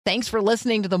Thanks for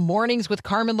listening to the Mornings with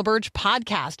Carmen LaBerge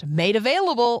podcast, made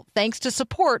available thanks to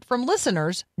support from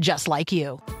listeners just like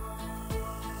you.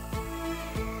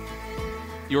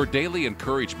 Your daily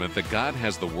encouragement that God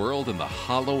has the world in the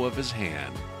hollow of his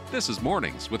hand. This is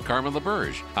Mornings with Carmen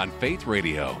LaBerge on Faith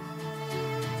Radio.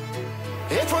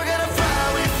 If we're gonna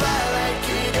fly, we fly like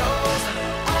eagles,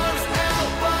 arms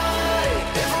out wide.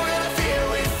 If we're gonna fear,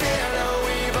 we fear no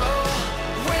evil.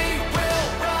 We will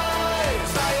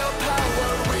rise. By your power,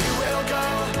 we will go.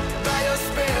 By your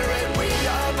spirit, we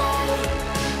are bold.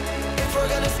 If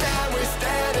we're gonna stand, we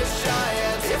stand as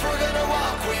giants. If we're gonna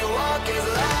walk, we walk as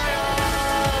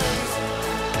lions.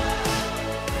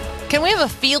 Can we have a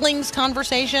feelings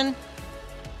conversation?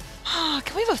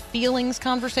 Can we have a feelings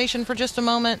conversation for just a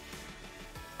moment?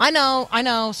 I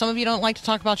know. Some of you don't like to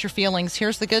talk about your feelings.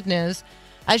 Here's the good news.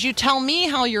 As you tell me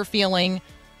how you're feeling,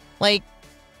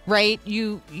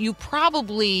 you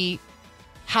probably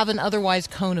have an otherwise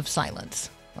cone of silence.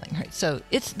 So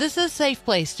this is a safe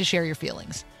place to share your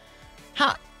feelings.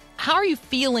 How are you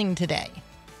feeling today?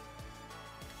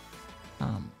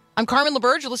 I'm Carmen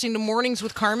LaBerge. You're listening to Mornings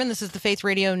with Carmen. This is the Faith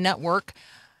Radio Network.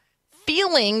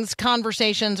 Feelings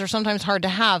conversations are sometimes hard to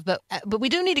have, but we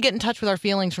do need to get in touch with our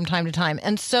feelings from time to time.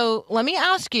 And so let me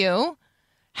ask you,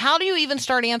 how do you even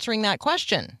start answering that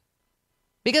question?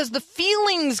 Because the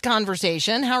feelings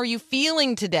conversation, how are you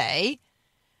feeling today?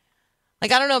 I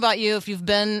don't know about you, if you have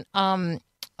been on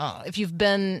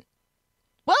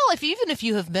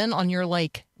your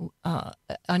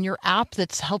on your app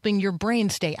that's helping your brain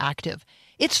stay active.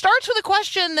 It starts with a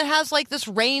question that has this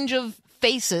range of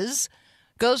faces.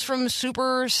 Goes from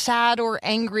super sad or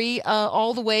angry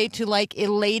all the way to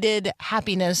elated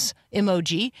happiness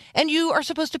emoji. And you are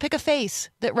supposed to pick a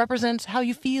face that represents how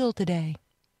you feel today.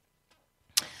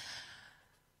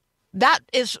 That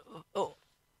is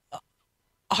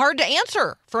hard to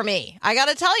answer for me. I got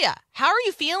to tell you, how are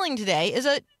you feeling today is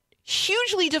a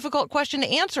hugely difficult question to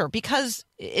answer because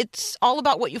it's all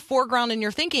about what you foreground in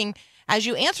your thinking as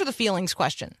you answer the feelings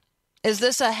question. Is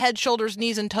this a head, shoulders,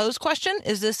 knees, and toes question?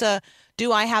 Is this a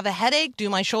do I have a headache? Do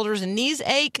my shoulders and knees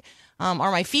ache? Are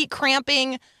my feet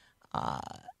cramping?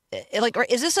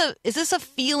 Is this a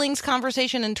feelings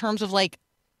conversation in terms of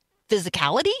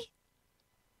physicality?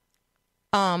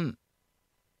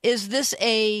 Is this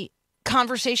a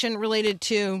conversation related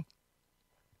to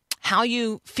how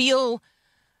you feel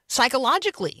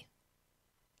psychologically?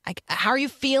 How are you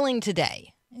feeling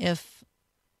today? If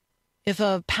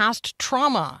a past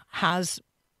trauma has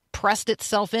pressed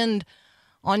itself in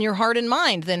on your heart and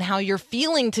mind, then how you're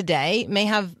feeling today may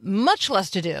have much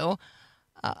less to do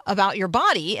about your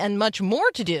body and much more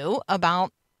to do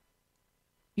about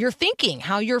your thinking,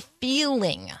 how you're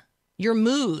feeling, your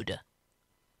mood,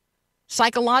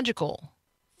 psychological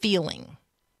feeling.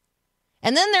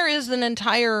 And then there is an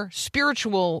entire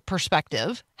spiritual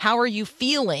perspective. How are you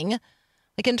feeling,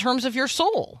 in terms of your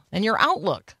soul and your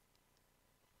outlook?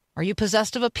 Are you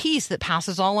possessed of a peace that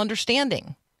passes all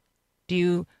understanding? Do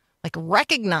you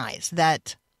recognize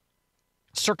that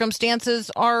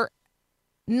circumstances are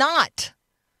not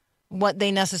what they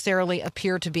necessarily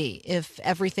appear to be if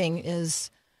everything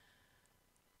is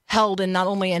held in not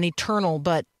only an eternal,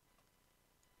 but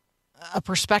a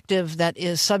perspective that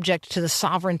is subject to the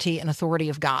sovereignty and authority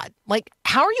of God?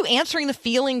 How are you answering the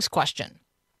feelings question?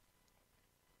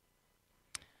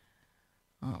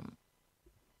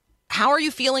 How are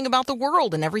you feeling about the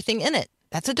world and everything in it?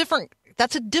 That's a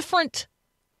different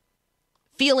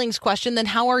feelings question than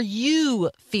how are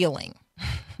you feeling,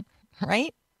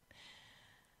 right?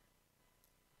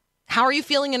 How are you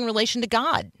feeling in relation to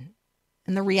God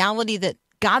and the reality that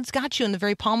God's got you in the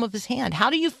very palm of his hand?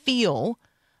 How do you feel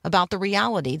about the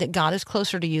reality that God is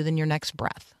closer to you than your next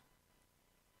breath?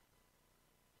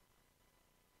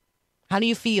 How do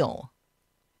you feel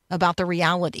about the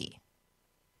reality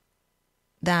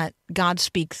that God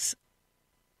speaks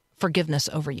forgiveness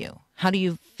over you? How do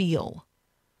you feel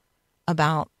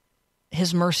about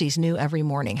his mercies new every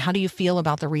morning? How do you feel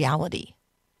about the reality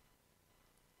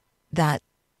that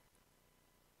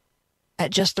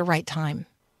at just the right time,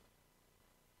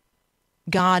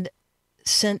 God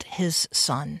sent his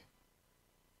son,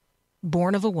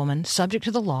 born of a woman, subject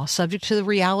to the law, subject to the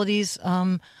realities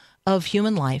of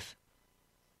human life,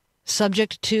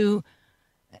 subject to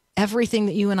everything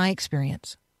that you and I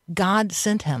experience. God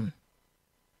sent him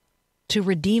to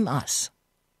redeem us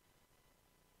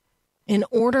in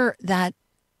order that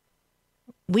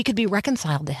we could be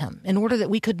reconciled to him, in order that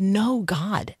we could know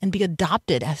God and be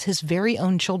adopted as his very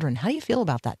own children. How do you feel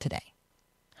about that today?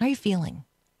 How are you feeling?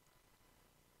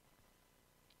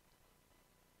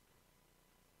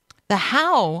 The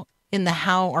how in the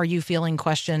how are you feeling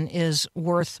question is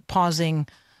worth pausing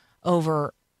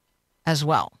over as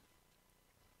well.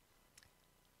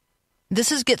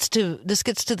 This gets to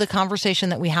the conversation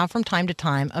that we have from time to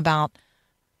time about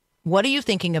what are you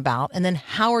thinking about, and then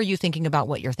how are you thinking about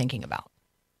what you're thinking about.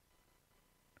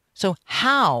 So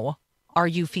how are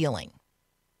you feeling?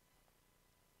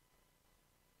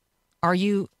 Are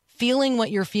you feeling what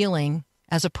you're feeling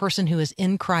as a person who is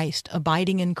in Christ,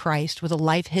 abiding in Christ, with a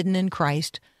life hidden in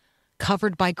Christ,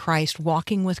 covered by Christ,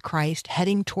 walking with Christ,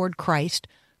 heading toward Christ,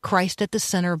 Christ at the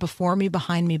center, before me,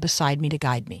 behind me, beside me to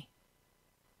guide me?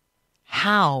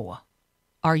 How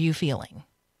are you feeling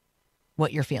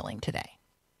what you're feeling today?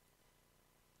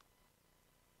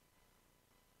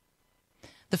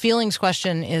 The feelings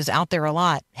question is out there a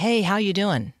lot. Hey, how you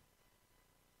doing?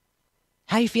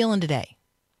 How you feeling today?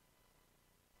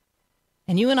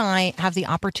 And you and I have the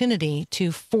opportunity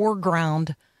to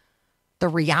foreground the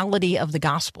reality of the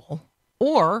gospel,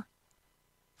 or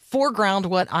foreground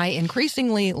what I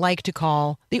increasingly like to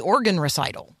call the organ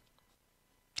recital.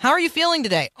 How are you feeling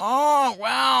today? Oh,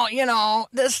 well,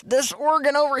 this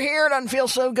organ over here doesn't feel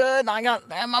so good.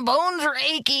 And my bones are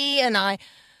achy, and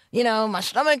my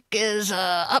stomach is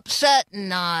upset,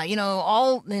 and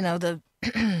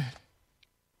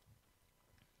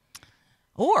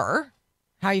Or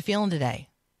how are you feeling today?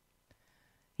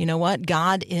 You know what?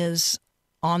 God is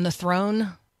on the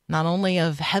throne, not only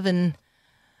of heaven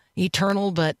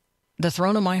eternal, but the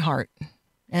throne of my heart.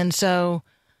 And so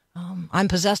I'm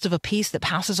possessed of a peace that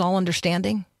passes all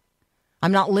understanding.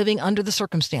 I'm not living under the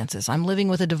circumstances. I'm living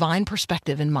with a divine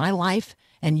perspective in my life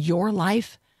and your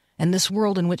life and this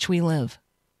world in which we live.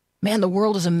 Man, the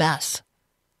world is a mess.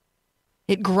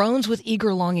 It groans with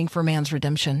eager longing for man's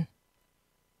redemption.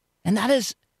 And that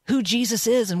is who Jesus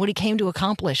is and what he came to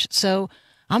accomplish. So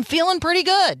I'm feeling pretty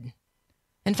good.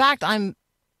 In fact, I'm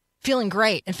feeling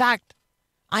great. In fact,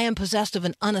 I am possessed of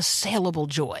an unassailable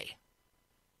joy.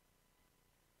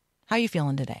 How are you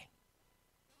feeling today?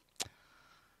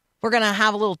 We're going to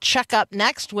have a little checkup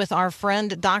next with our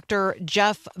friend, Dr.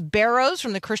 Jeff Barrows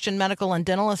from the Christian Medical and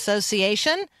Dental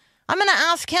Association. I'm going to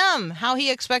ask him how he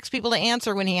expects people to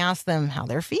answer when he asks them how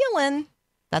they're feeling.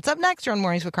 That's up next here on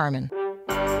Mornings with Carmen.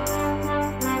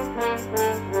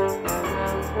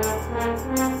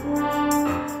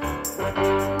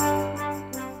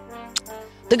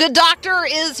 The good doctor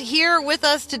is here with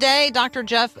us today, Dr.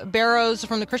 Jeff Barrows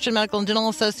from the Christian Medical and Dental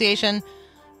Association.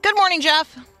 Good morning,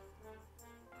 Jeff.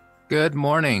 Good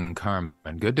morning, Carmen.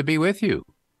 Good to be with you.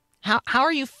 How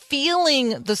are you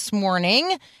feeling this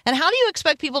morning? And how do you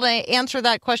expect people to answer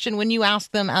that question when you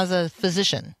ask them as a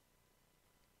physician?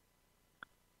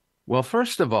 Well,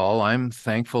 first of all, I'm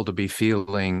thankful to be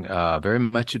feeling very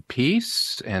much at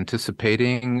peace,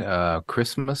 anticipating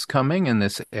Christmas coming in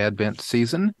this Advent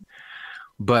season.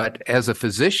 But as a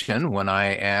physician, when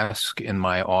I ask in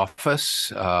my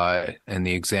office, in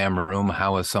the exam room,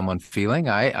 how is someone feeling,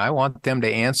 I want them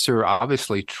to answer,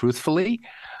 obviously, truthfully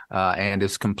and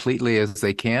as completely as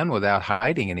they can without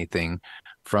hiding anything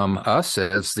from us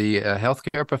as the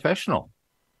healthcare professional.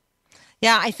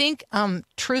 Yeah, I think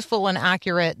truthful and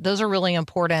accurate, those are really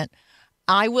important.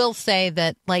 I will say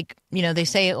that, they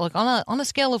say, like, on a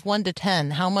scale of 1 to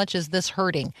 10, how much is this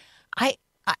hurting?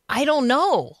 I don't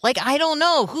know. I don't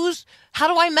know. How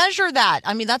do I measure that?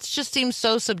 I mean, that just seems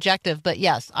so subjective. But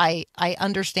yes, I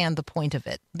understand the point of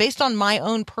it. Based on my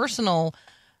own personal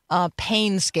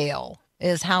pain scale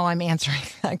is how I'm answering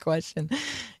that question.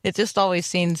 It just always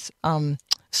seems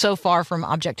so far from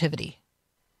objectivity.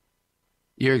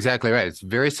 You're exactly right. It's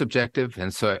very subjective.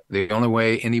 And so the only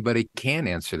way anybody can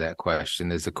answer that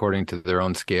question is according to their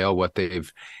own scale, what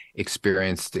they've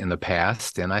experienced in the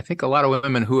past. And I think a lot of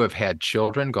women who have had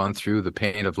children, gone through the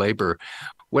pain of labor,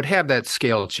 would have that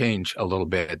scale change a little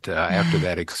bit after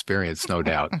that experience, no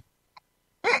doubt.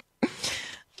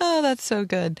 Oh, that's so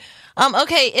good.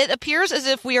 Okay, it appears as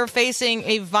if we are facing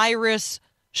a virus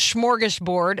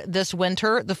smorgasbord this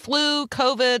winter. The flu,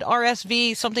 COVID,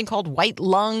 RSV, something called white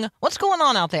lung. What's going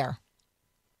on out there?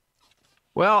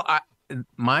 Well,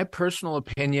 my personal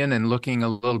opinion, and looking a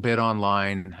little bit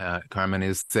online, Carmen,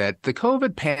 is that the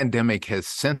COVID pandemic has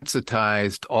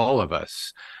sensitized all of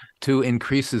us to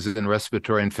increases in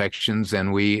respiratory infections,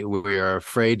 and we are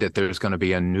afraid that there's going to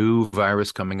be a new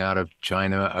virus coming out of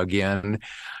China again.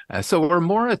 So we're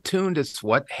more attuned to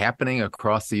what's happening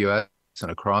across the U.S.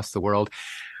 and across the world.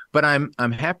 But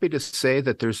I'm happy to say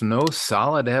that there's no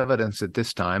solid evidence at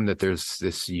this time that there's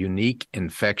this unique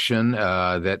infection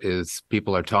that is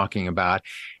people are talking about.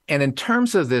 And in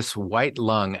terms of this white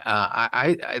lung,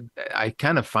 I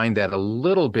kind of find that a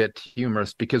little bit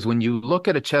humorous because when you look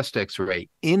at a chest X-ray,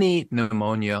 any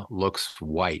pneumonia looks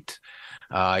white.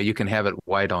 You can have it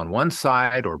white on one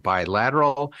side or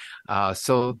bilateral.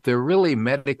 So there really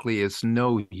medically is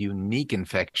no unique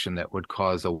infection that would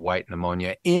cause a white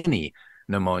pneumonia. Any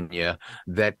pneumonia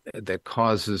that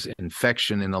causes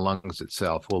infection in the lungs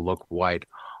itself will look white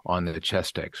on the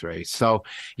chest X-ray. So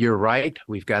you're right.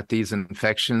 We've got these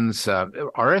infections.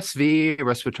 RSV,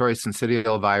 respiratory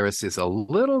syncytial virus, is a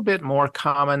little bit more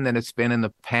common than it's been in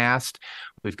the past.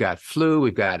 We've got flu,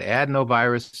 we've got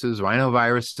adenoviruses,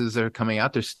 rhinoviruses that are coming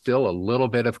out. There's still a little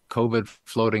bit of COVID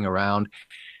floating around.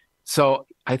 So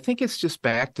I think it's just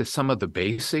back to some of the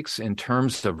basics in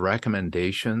terms of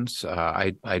recommendations.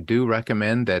 I do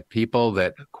recommend that people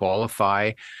that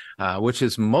qualify, which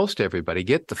is most everybody,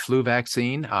 get the flu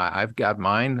vaccine. I've got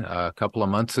mine a couple of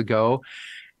months ago.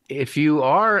 If you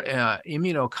are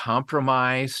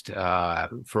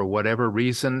immunocompromised for whatever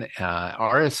reason,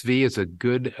 RSV is a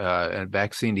good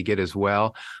vaccine to get as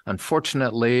well.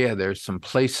 Unfortunately, there's some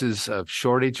places of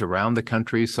shortage around the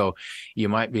country, so you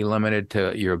might be limited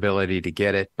to your ability to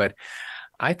get it. But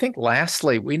I think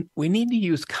lastly, we need to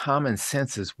use common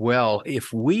sense as well.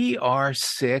 If we are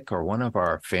sick or one of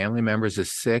our family members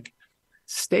is sick,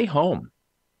 stay home.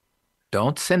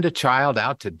 Don't send a child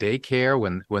out to daycare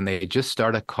when they just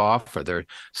start a cough or they're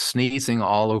sneezing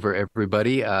all over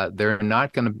everybody. They're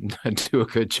not going to do a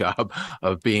good job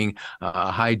of being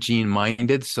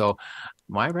hygiene-minded. So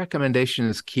my recommendation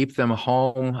is keep them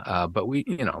home. But we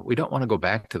don't want to go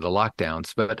back to the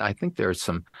lockdowns. But I think there are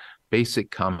some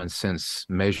basic common sense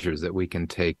measures that we can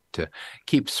take to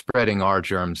keep spreading our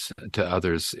germs to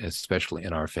others, especially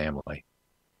in our family.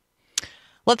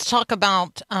 Let's talk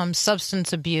about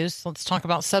substance abuse. Let's talk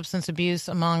about substance abuse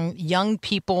among young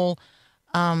people.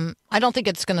 I don't think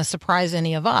it's going to surprise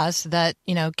any of us that,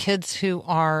 kids who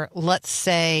are, let's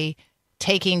say,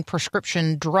 taking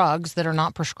prescription drugs that are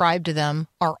not prescribed to them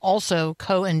are also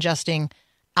co-ingesting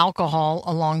alcohol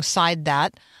alongside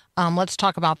that. Let's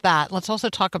talk about that. Let's also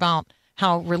talk about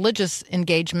how religious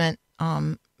engagement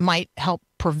might help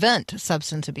prevent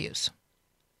substance abuse.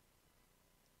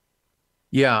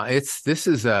 Yeah, this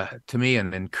is to me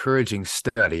an encouraging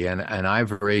study, and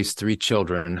I've raised 3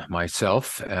 children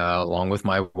myself, along with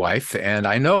my wife, and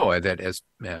I know that as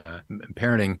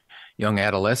parenting young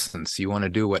adolescents, you want to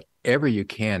do whatever you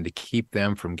can to keep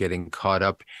them from getting caught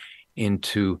up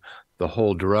into the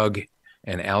whole drug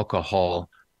and alcohol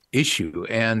issue.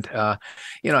 And,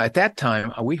 at that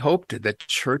time, we hoped that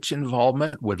church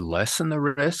involvement would lessen the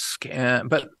risk,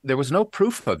 but there was no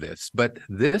proof of this. But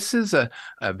this is a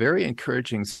very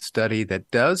encouraging study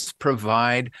that does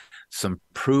provide some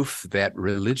proof that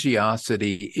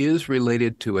religiosity is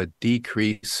related to a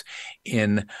decrease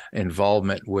in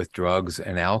involvement with drugs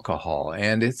and alcohol.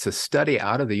 And it's a study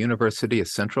out of the University of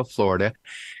Central Florida.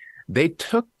 They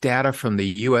took data from the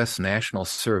U.S. National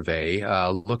Survey,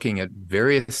 looking at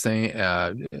various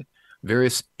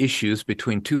issues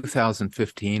between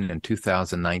 2015 and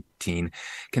 2019,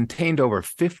 contained over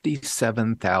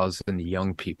 57,000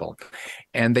 young people.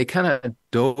 And they kind of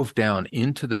dove down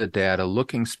into the data,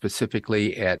 looking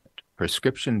specifically at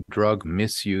prescription drug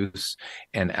misuse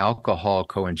and alcohol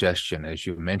co-ingestion, as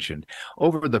you mentioned,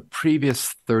 over the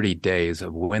previous 30 days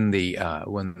of when the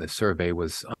survey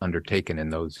was undertaken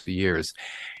in those years.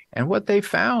 And what they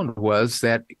found was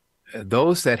that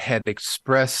those that had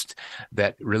expressed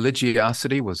that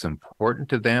religiosity was important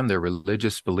to them, their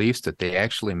religious beliefs, that they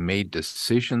actually made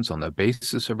decisions on the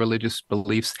basis of religious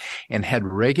beliefs and had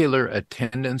regular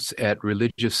attendance at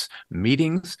religious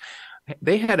meetings,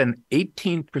 they had an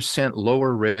 18%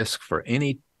 lower risk for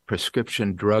any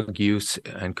prescription drug use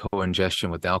and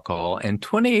co-ingestion with alcohol, and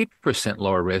 28%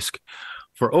 lower risk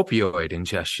for opioid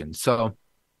ingestion. So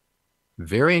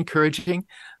very encouraging.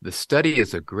 The study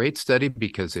is a great study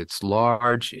because it's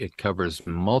large. It covers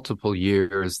multiple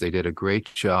years. They did a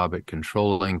great job at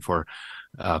controlling for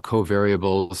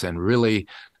covariables, and really,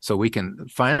 so we can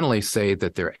finally say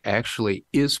that there actually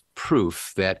is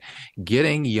proof that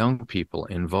getting young people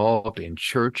involved in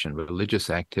church and religious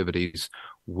activities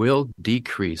will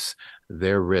decrease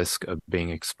their risk of being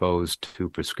exposed to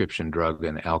prescription drug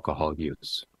and alcohol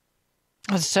use.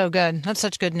 That's so good. That's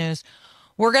such good news.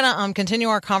 We're going to continue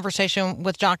our conversation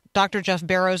with Dr. Jeff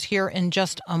Barrows here in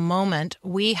just a moment.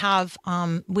 We have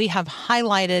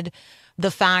highlighted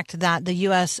the fact that the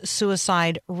U.S.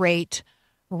 suicide rate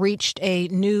reached a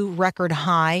new record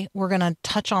high. We're going to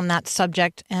touch on that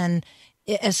subject and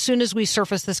as soon as we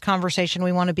surface this conversation,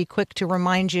 we want to be quick to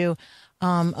remind you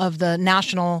of the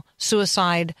National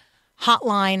Suicide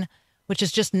Hotline, which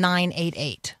is just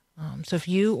 988. So if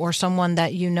you or someone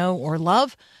that you know or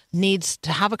love needs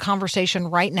to have a conversation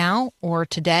right now or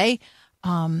today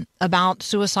about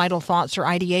suicidal thoughts or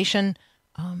ideation,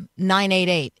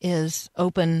 988 is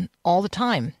open all the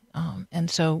time. And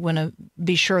so want to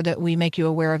be sure that we make you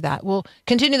aware of that. We'll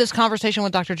continue this conversation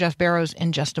with Dr. Jeff Barrows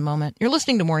in just a moment. You're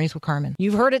listening to Mornings with Carmen.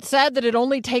 You've heard it said that it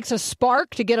only takes a spark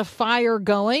to get a fire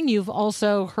going. You've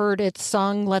also heard it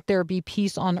sung, let there be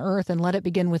peace on earth and let it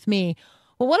begin with me.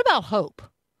 Well, what about hope?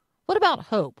 What about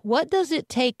hope? What does it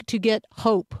take to get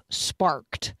hope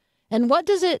sparked? And what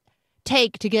does it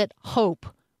take to get hope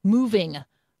moving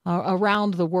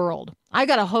around the world? I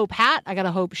got a hope hat. I got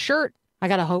a hope shirt. I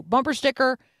got a hope bumper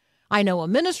sticker. I know a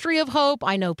ministry of hope.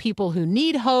 I know people who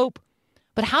need hope.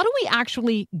 But how do we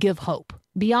actually give hope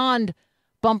beyond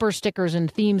bumper stickers and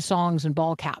theme songs and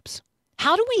ball caps?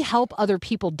 How do we help other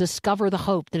people discover the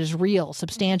hope that is real,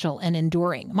 substantial, and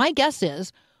enduring? My guess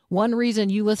is one reason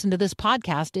you listen to this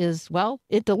podcast is, well,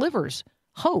 it delivers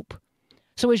hope.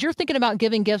 So as you're thinking about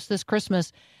giving gifts this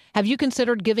Christmas, have you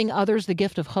considered giving others the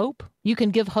gift of hope? You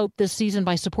can give hope this season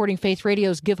by supporting Faith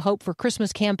Radio's Give Hope for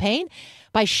Christmas campaign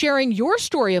by sharing your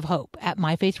story of hope at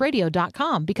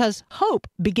myfaithradio.com, because hope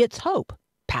begets hope.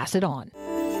 Pass it on.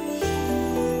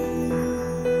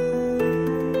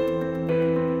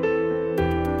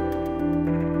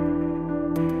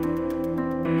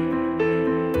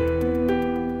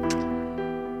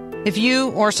 If you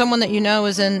or someone that you know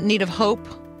is in need of hope,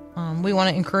 we want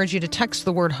to encourage you to text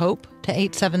the word hope to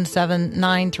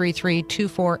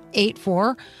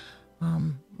 877-933-2484.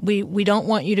 We don't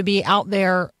want you to be out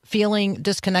there feeling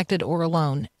disconnected or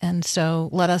alone. And so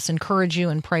let us encourage you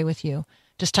and pray with you.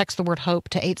 Just text the word hope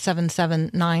to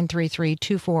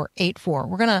 877-933-2484.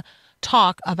 We're going to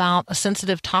talk about a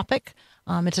sensitive topic.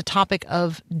 It's a topic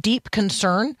of deep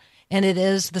concern, and it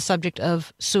is the subject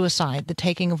of suicide, the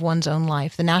taking of one's own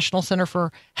life. The National Center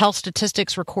for Health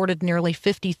Statistics recorded nearly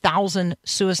 50,000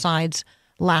 suicides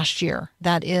last year.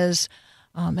 That is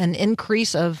an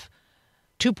increase of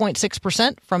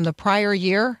 2.6% from the prior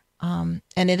year, and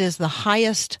it is the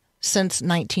highest since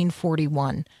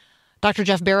 1941. Dr.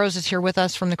 Jeff Barrows is here with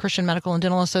us from the Christian Medical and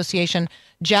Dental Association.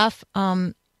 Jeff,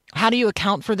 how do you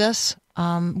account for this?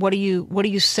 What do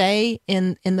you say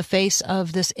in the face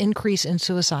of this increase in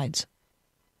suicides?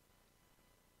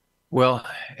 Well,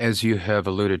 as you have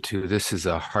alluded to, this is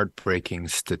a heartbreaking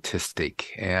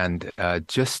statistic. And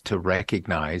just to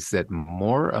recognize that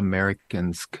more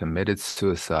Americans committed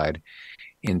suicide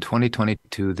in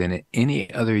 2022 than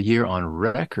any other year on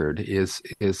record is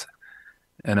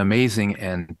an amazing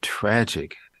and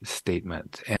tragic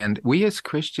statement. And we as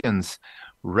Christians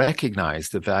recognize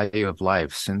the value of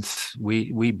life, since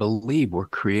we believe we're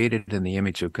created in the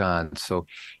image of God. So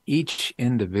each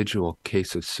individual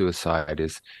case of suicide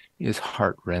is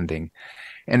heartrending.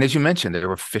 And as you mentioned, there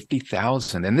were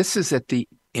 50,000, and this is at the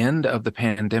end of the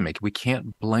pandemic. We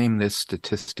can't blame this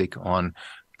statistic on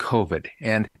COVID.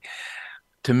 And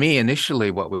to me, initially,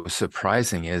 what was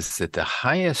surprising is that the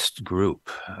highest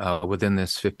group within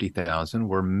this 50,000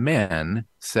 were men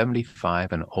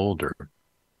 75 and older.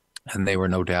 And they were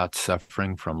no doubt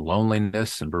suffering from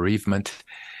loneliness and bereavement.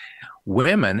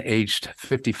 Women aged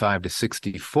 55 to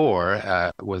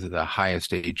 64 was the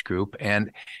highest age group.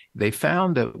 And they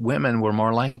found that women were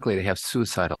more likely to have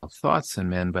suicidal thoughts than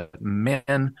men, but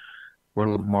men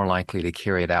were more likely to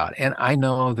carry it out. And I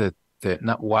know that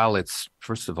while it's,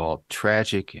 first of all,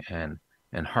 tragic and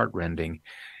heartrending,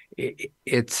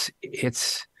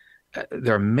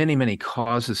 there are many, many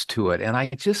causes to it. And I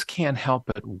just can't help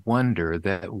but wonder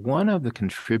that one of the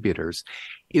contributors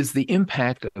is the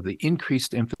impact of the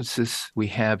increased emphasis we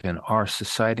have in our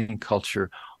society and culture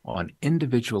on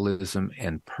individualism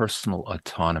and personal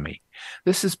autonomy.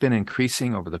 This has been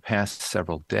increasing over the past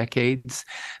several decades.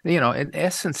 In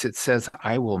essence, it says,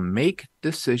 I will make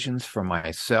decisions for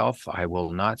myself. I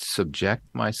will not subject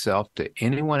myself to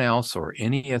anyone else or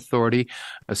any authority,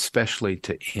 especially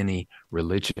to any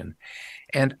religion.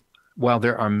 And while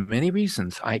there are many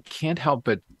reasons, I can't help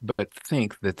but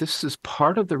think that this is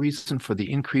part of the reason for the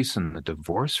increase in the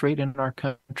divorce rate in our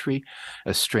country,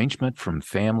 estrangement from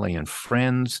family and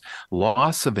friends,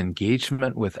 loss of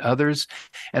engagement with others.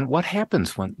 And what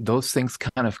happens when those things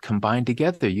kind of combine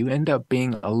together? You end up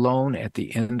being alone at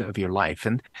the end of your life.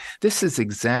 And this is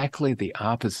exactly the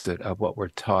opposite of what we're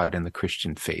taught in the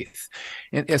Christian faith.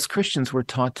 And as Christians, we're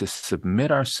taught to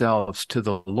submit ourselves to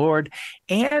the Lord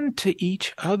and to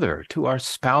each other, to our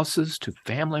spouses, to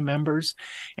family members,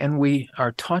 and we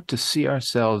are taught to see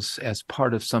ourselves as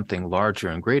part of something larger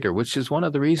and greater, which is one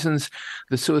of the reasons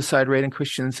the suicide rate in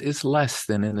Christians is less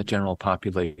than in the general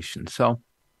population. So,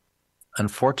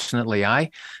 unfortunately,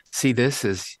 I see this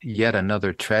as yet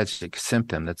another tragic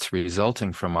symptom that's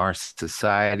resulting from our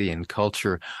society and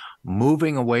culture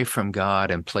moving away from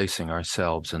God and placing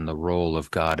ourselves in the role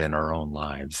of God in our own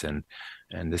lives. And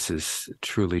this is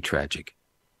truly tragic.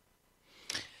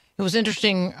 It was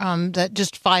interesting that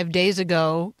just 5 days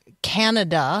ago,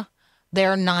 Canada,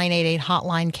 their 988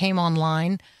 hotline came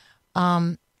online.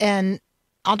 And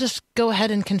I'll just go ahead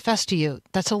and confess to you,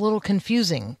 that's a little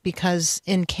confusing because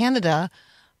in Canada,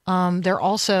 they're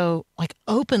also like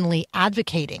openly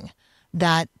advocating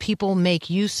that people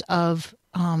make use of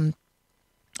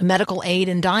medical aid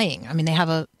in dying. I mean, they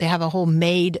have a whole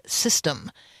MAID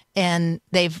system, and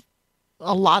they've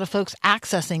a lot of folks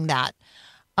accessing that.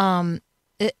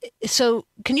 So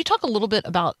can you talk a little bit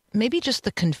about maybe just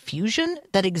the confusion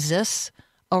that exists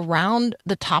around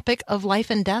the topic of life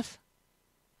and death?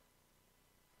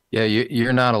 Yeah,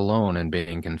 you're not alone in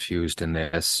being confused in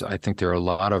this. I think there are a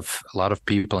lot of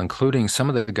people, including some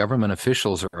of the government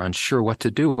officials, are unsure what to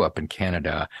do up in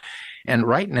Canada. And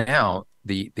right now,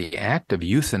 the act of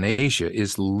euthanasia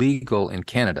is legal in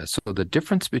Canada. So the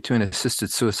difference between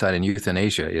assisted suicide and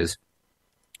euthanasia is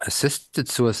assisted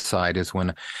suicide is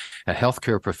when a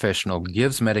healthcare professional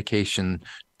gives medication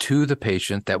to the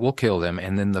patient that will kill them,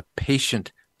 and then the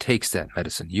patient takes that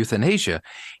medicine. Euthanasia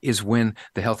is when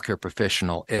the healthcare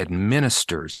professional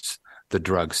administers the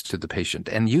drugs to the patient.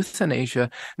 And euthanasia,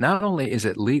 not only is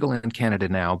it legal in Canada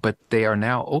now, but they are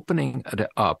now opening it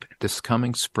up this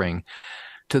coming spring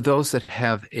to those that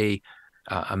have a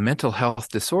mental health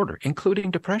disorder, including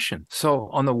depression. So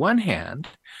on the one hand,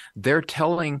 they're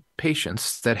telling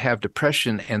patients that have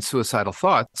depression and suicidal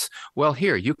thoughts, well,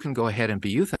 here, you can go ahead and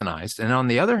be euthanized. And on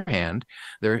the other hand,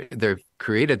 they've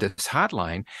created this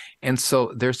hotline. And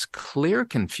so there's clear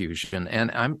confusion.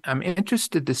 And I'm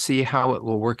interested to see how it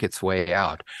will work its way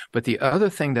out. But the other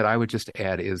thing that I would just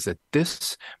add is that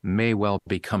this may well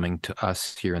be coming to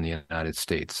us here in the United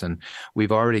States. And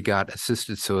we've already got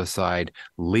assisted suicide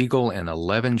legal in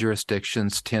 11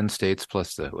 jurisdictions, 10 states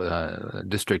plus the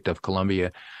District of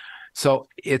Columbia. So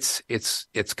it's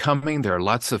coming. There are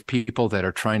lots of people that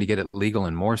are trying to get it legal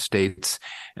in more states,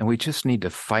 and we just need to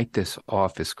fight this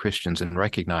off as Christians and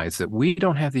recognize that we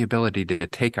don't have the ability to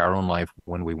take our own life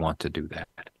when we want to do that.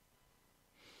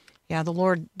 Yeah, the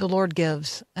Lord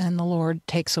gives and the Lord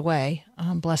takes away.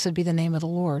 Blessed be the name of the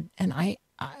Lord. And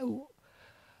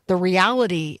the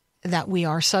reality that we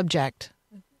are subject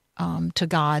to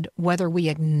God, whether we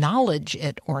acknowledge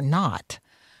it or not,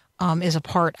 is a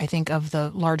part, I think, of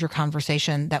the larger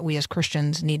conversation that we as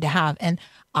Christians need to have. And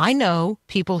I know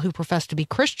people who profess to be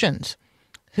Christians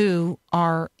who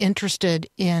are interested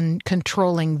in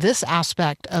controlling this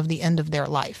aspect of the end of their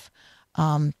life.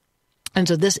 And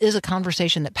so this is a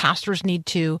conversation that pastors need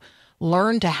to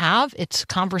learn to have. It's a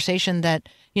conversation that,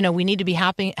 we need to be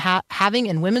having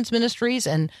in women's ministries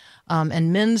and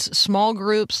men's small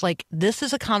groups. Like, this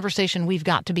is a conversation we've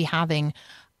got to be having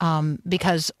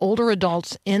because older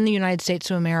adults in the United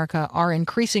States of America are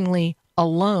increasingly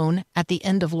alone at the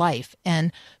end of life.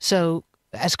 And so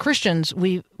as Christians,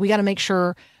 we got to make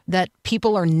sure that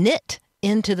people are knit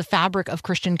into the fabric of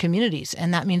Christian communities.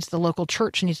 And that means the local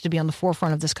church needs to be on the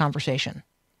forefront of this conversation.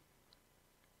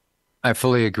 I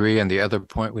fully agree. And the other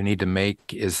point we need to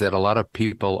make is that a lot of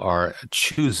people are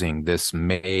choosing this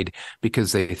MAID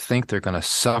because they think they're going to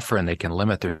suffer and they can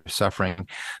limit their suffering.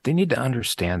 They need to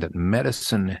understand that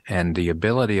medicine and the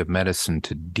ability of medicine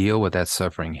to deal with that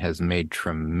suffering has made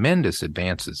tremendous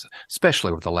advances,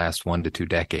 especially over the last 1 to 2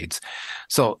 decades.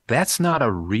 So that's not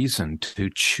a reason to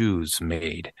choose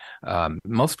MAID.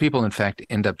 Most people, in fact,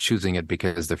 end up choosing it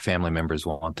because their family members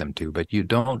want them to, but you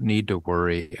don't need to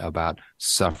worry about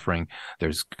suffering.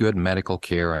 There's good medical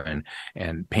care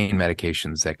and pain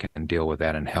medications that can deal with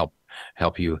that and help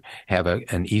you have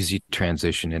an easy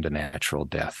transition into natural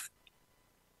death.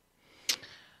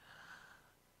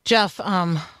 Jeff,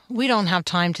 we don't have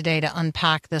time today to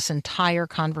unpack this entire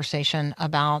conversation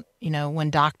about, when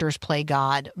doctors play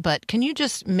God, but can you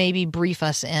just maybe brief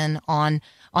us in on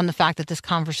the fact that this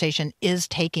conversation is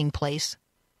taking place?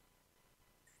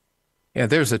 Yeah,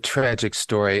 there's a tragic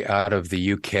story out of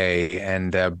the UK,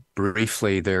 and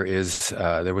briefly, there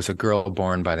was a girl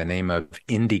born by the name of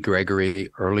Indy Gregory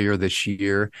earlier this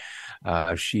year.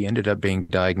 She ended up being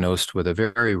diagnosed with a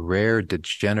very rare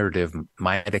degenerative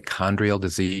mitochondrial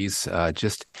disease.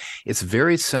 It's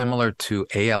very similar to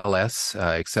ALS,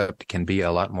 except it can be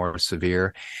a lot more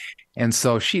severe. And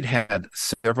so she'd had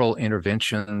several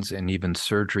interventions and even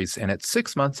surgeries. And at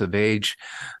 6 months of age,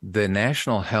 the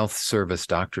National Health Service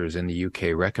doctors in the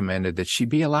UK recommended that she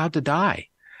be allowed to die.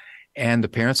 And the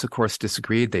parents, of course,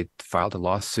 disagreed. They filed a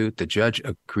lawsuit. The judge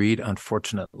agreed,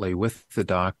 unfortunately, with the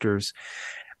doctors.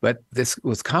 But this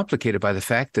was complicated by the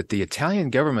fact that the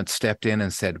Italian government stepped in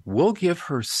and said, we'll give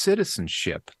her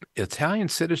citizenship, Italian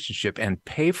citizenship, and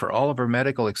pay for all of her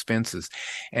medical expenses.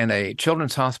 And a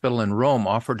children's hospital in Rome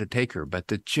offered to take her, but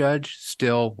the judge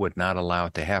still would not allow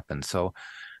it to happen. So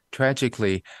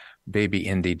tragically, baby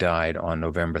Indy died on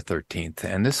November 13th.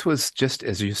 And this was just,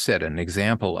 as you said, an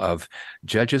example of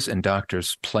judges and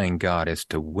doctors playing God as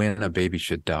to when a baby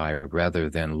should die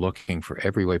rather than looking for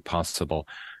every way possible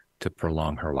to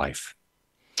prolong her life.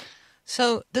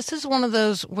 So this is one of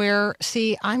those where,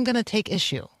 see, I'm going to take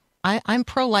issue. I'm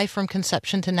pro-life from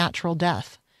conception to natural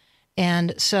death.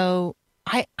 And so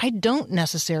I don't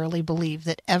necessarily believe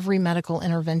that every medical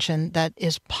intervention that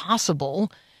is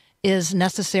possible is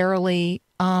necessarily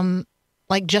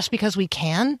like just because we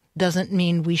can doesn't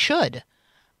mean we should.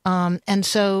 And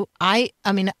so I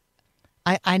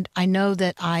know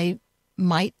that I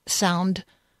might sound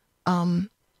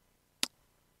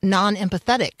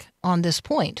non-empathetic on this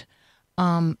point.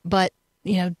 But,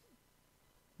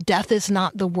 death is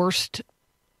not the worst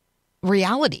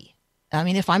reality. I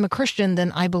mean, if I'm a Christian,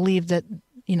 then I believe that,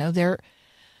 that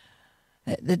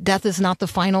death is not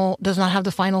does not have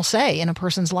the final say in a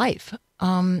person's life.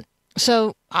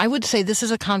 So I would say this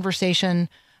is a conversation,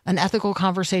 an ethical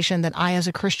conversation that I, as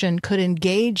a Christian, could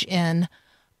engage in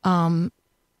from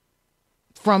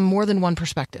more than one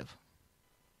perspective.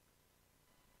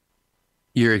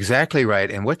 You're exactly right.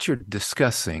 And what you're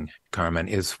discussing, Carmen,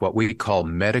 is what we call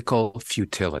medical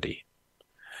futility.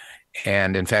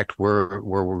 And in fact, we're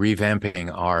revamping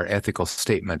our ethical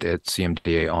statement at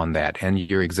CMDA on that. And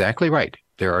you're exactly right.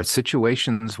 There are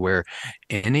situations where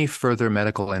any further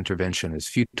medical intervention is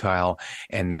futile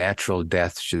and natural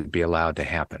death should be allowed to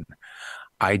happen.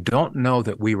 I don't know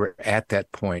that we were at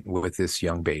that point with this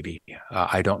young baby.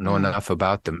 I don't know enough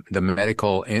about the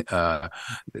medical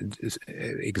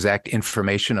exact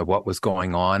information of what was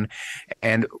going on.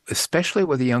 And especially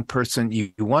with a young person,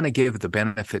 you want to give the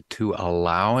benefit to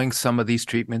allowing some of these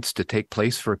treatments to take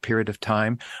place for a period of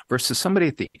time versus somebody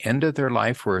at the end of their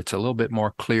life where it's a little bit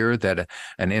more clear that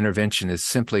an intervention is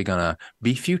simply going to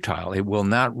be futile. It will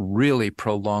not really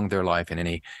prolong their life in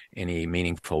any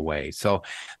meaningful way. So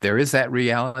there is that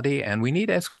reality, and we need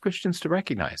as Christians to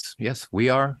recognize, yes, we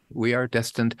are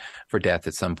destined for death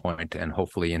at some point, and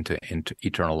hopefully into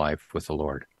eternal life with the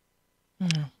Lord.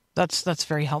 That's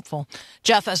very helpful.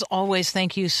 Jeff, as always,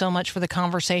 thank you so much for the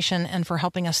conversation and for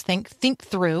helping us think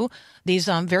through these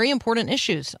very important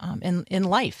issues in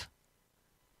life.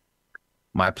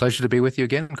 My pleasure to be with you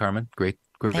again, Carmen. Great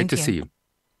to see you.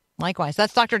 Likewise.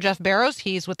 That's Dr. Jeff Barrows.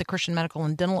 He's with the Christian Medical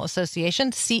and Dental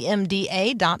Association,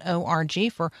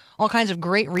 cmda.org, for all kinds of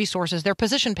great resources. Their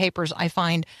position papers I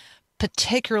find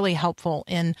particularly helpful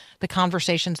in the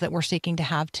conversations that we're seeking to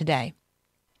have today.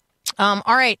 All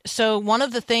right. So one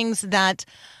of the things that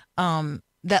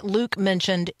that Luke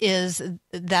mentioned is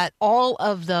that all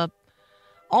of the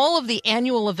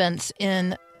annual events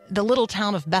in the little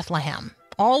town of Bethlehem,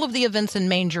 all of the events in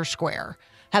Manger Square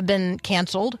have been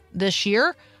canceled this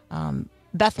year.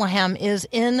 Bethlehem is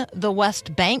in the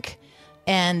West Bank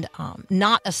and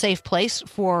not a safe place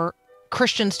for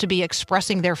Christians to be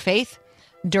expressing their faith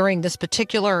during this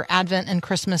particular Advent and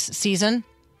Christmas season.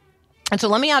 And so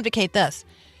let me advocate this.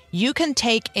 You can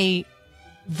take a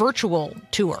virtual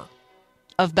tour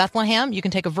of Bethlehem. You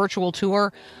can take a virtual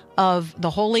tour of the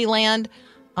Holy Land.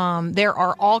 There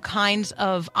are all kinds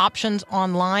of options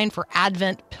online for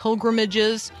Advent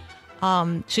pilgrimages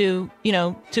to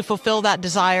fulfill that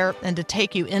desire and to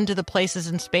take you into the places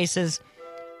and spaces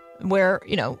where,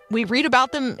 we read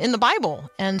about them in the Bible.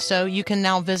 And so you can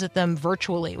now visit them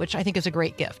virtually, which I think is a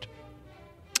great gift.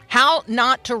 How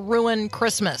not to ruin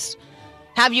Christmas.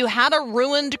 Have you had a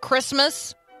ruined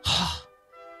Christmas?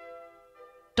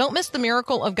 Don't miss the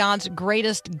miracle of God's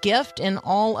greatest gift in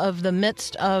all of the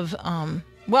midst of,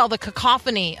 the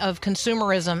cacophony of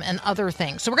consumerism and other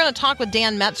things. So we're going to talk with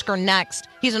Dan Metzger next.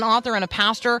 He's an author and a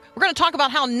pastor. We're going to talk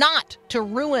about how not to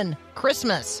ruin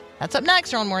Christmas. That's up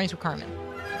next here on Mornings with Carmen.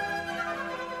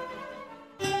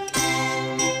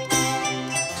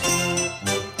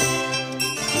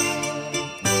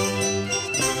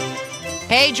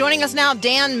 Hey, joining us now,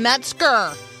 Dan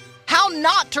Metzger. How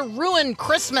not to ruin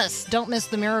Christmas. Don't miss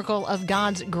the miracle of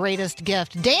God's greatest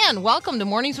gift. Dan, welcome to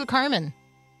Mornings with Carmen.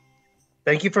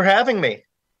 Thank you for having me.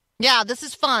 Yeah, this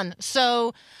is fun.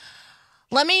 So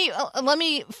let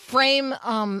me frame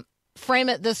frame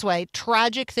it this way.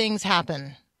 Tragic things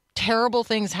happen. Terrible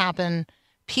things happen.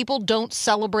 People don't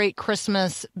celebrate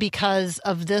Christmas because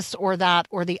of this or that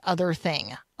or the other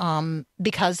thing,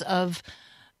 because of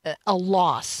a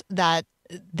loss that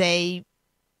they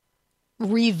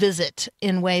revisit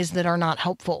in ways that are not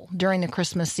helpful during the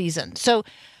Christmas season. So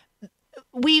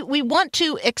we want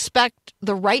to expect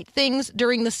the right things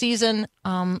during the season,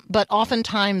 but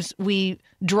oftentimes we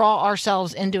draw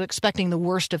ourselves into expecting the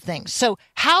worst of things. So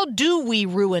how do we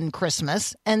ruin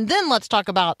Christmas? And then let's talk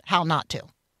about how not to.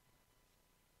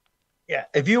 Yeah,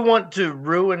 if you want to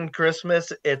ruin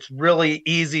Christmas, it's really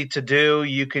easy to do.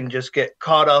 You can just get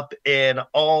caught up in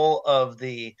all of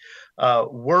the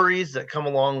worries that come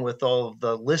along with all of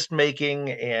the list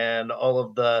making and all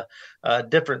of the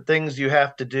different things you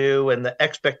have to do and the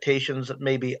expectations that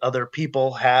maybe other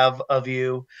people have of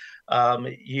you.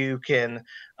 You can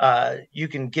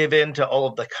give in to all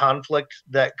of the conflict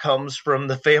that comes from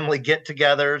the family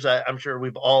get-togethers. I'm sure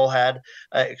we've all had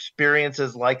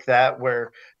experiences like that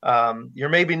where you're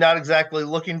maybe not exactly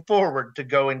looking forward to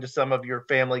going to some of your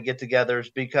family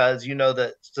get-togethers because you know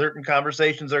that certain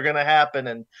conversations are going to happen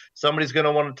and somebody's going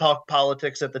to want to talk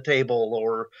politics at the table,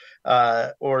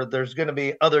 or there's going to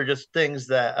be other just things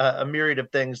that a myriad of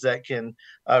things that can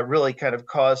really kind of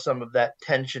cause some of that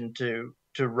tension to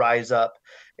rise up.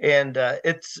 And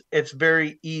it's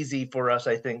very easy for us,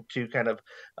 I think, to kind of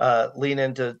lean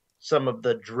into some of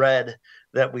the dread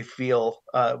that we feel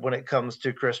when it comes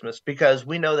to Christmas, because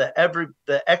we know that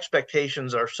the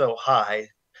expectations are so high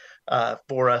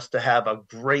for us to have a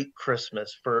great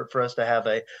Christmas, for us to have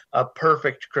a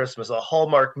perfect Christmas, a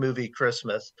Hallmark movie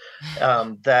Christmas,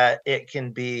 that it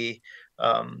can be,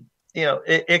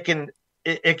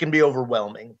 it can be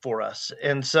overwhelming for us.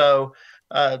 And so,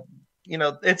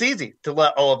 it's easy to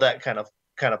let all of that kind of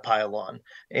pile on,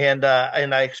 and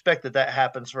I expect that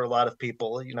happens for a lot of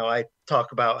people. I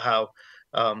talk about how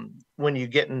when you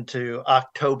get into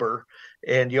October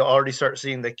and you already start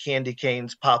seeing the candy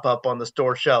canes pop up on the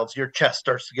store shelves, your chest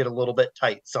starts to get a little bit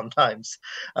tight sometimes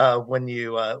when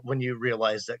you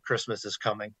realize that Christmas is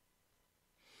coming.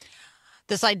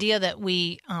 This idea that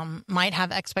we might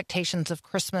have expectations of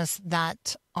Christmas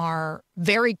that are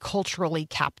very culturally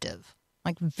captive.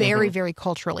 Like very, very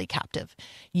culturally captive.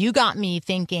 You got me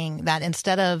thinking that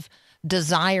instead of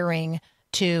desiring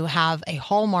to have a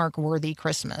Hallmark-worthy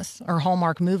Christmas or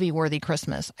Hallmark movie-worthy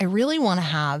Christmas, I really want to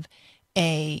have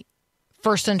a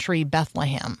first-century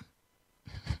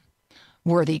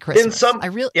Bethlehem-worthy Christmas. In some, I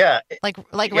really, yeah, right. I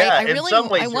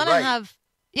want to right. have,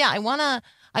 I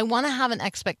want to have an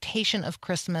expectation of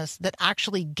Christmas that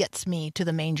actually gets me to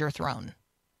the manger throne.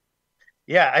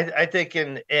 Yeah, I think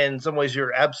in some ways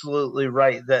you're absolutely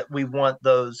right that we want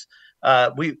those.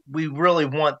 We really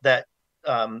want that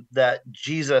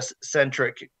Jesus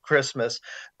centric Christmas.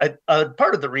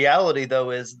 Part of the reality,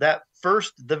 though, is that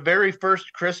the very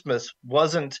first Christmas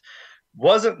wasn't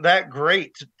that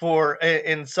great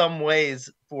in some ways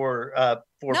for no,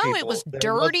 people. It was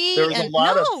dirty. There was and a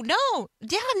lot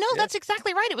that's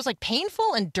exactly right. It was like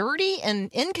painful and dirty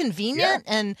and inconvenient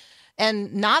and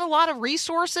not a lot of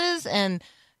resources and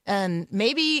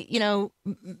maybe,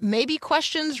 maybe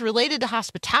questions related to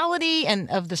hospitality and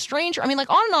of the stranger. I mean,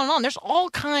 like on and on and on. There's all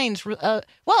kinds.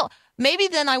 Maybe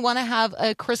then I want to have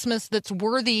a Christmas that's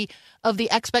worthy of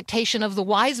the expectation of the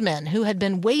wise men who had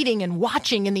been waiting and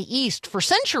watching in the East for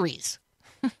centuries.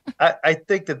 I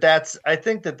think that's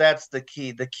the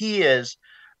key. The key is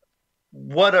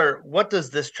what does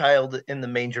this child in the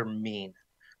manger mean?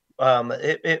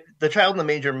 The child in the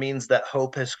manger means that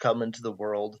hope has come into the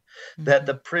world, that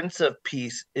the Prince of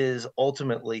Peace is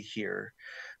ultimately here,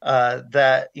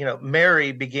 that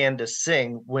Mary began to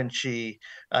sing when she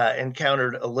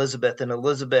encountered Elizabeth, and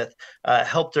Elizabeth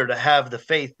helped her to have the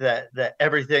faith that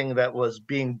everything that was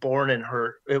being born in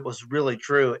her, it was really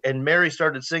true. And Mary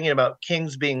started singing about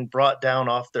kings being brought down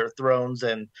off their thrones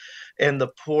and the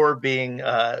poor being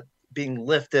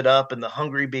lifted up and the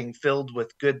hungry being filled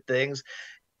with good things.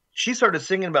 She started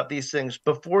singing about these things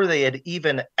before they had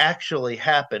even actually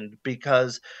happened,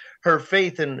 because her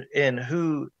faith in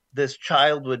who this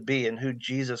child would be and who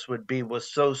Jesus would be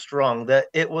was so strong that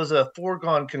it was a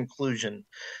foregone conclusion.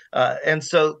 And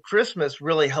so Christmas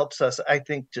really helps us, I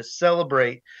think, to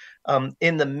celebrate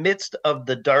in the midst of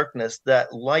the darkness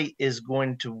that light is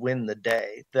going to win the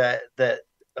day, that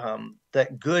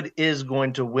good is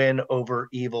going to win over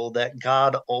evil, that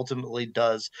God ultimately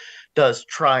does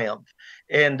triumph.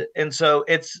 And so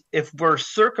if we're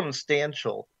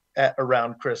circumstantial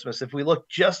around Christmas, if we look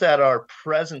just at our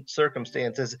present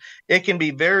circumstances, it can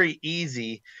be very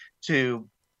easy to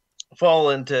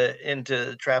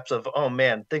into traps of, oh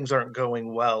man, things aren't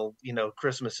going well,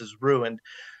 Christmas is ruined.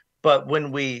 But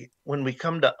when we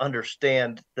come to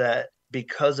understand that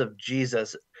because of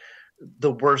Jesus,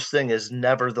 the worst thing is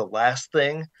never the last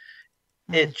thing,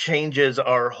 it changes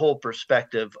our whole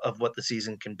perspective of what the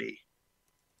season can be.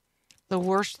 The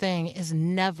worst thing is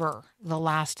never the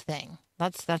last thing.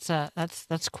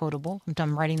 That's quotable.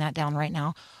 I'm writing that down right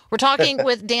now. We're talking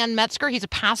with Dan Metzger. He's a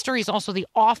pastor. He's also the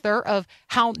author of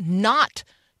How Not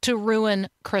to Ruin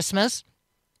Christmas.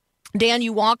 Dan,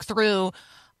 you walk through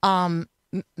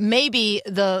maybe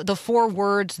the four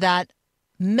words that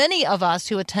many of us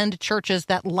who attend churches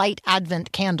that light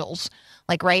Advent candles,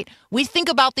 right? We think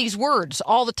about these words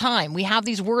all the time. We have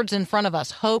these words in front of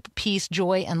us: hope, peace,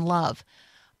 joy, and love.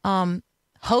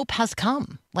 Hope has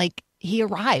come. He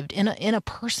arrived in a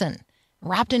person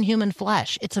wrapped in human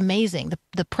flesh. It's amazing.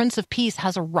 The Prince of Peace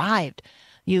has arrived.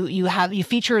 You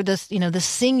feature this, the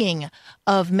singing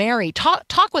of Mary.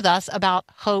 Talk with us about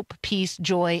hope, peace,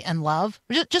 joy, and love.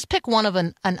 Just pick one of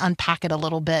and unpack it a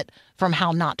little bit from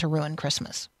How Not to Ruin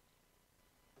Christmas.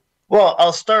 Well,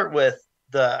 I'll start with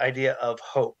the idea of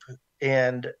hope.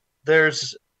 And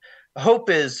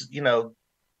hope is,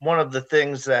 one of the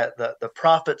things that the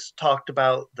prophets talked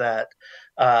about, that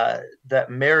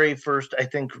Mary first, I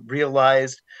think,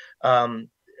 realized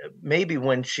maybe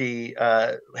when she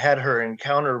had her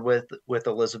encounter with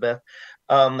Elizabeth.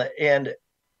 And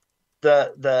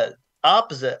the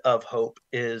opposite of hope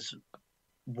is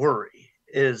worry,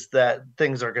 is that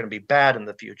things are going to be bad in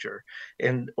the future,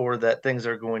 or that things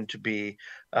are going to be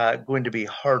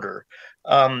harder.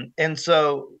 And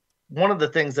so one of the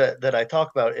things that I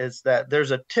talk about is that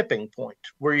there's a tipping point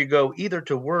where you go either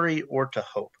to worry or to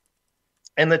hope.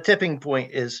 And the tipping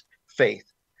point is faith.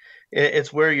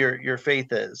 It's where your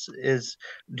faith is.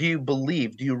 Do you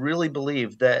really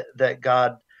believe that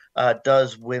God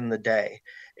does win the day?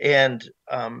 And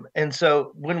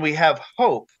so when we have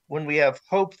hope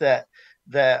that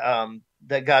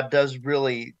God does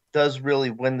really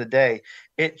win the day,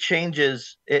 it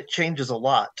changes a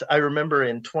lot. I remember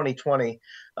in 2020,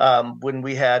 when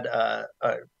we had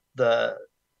the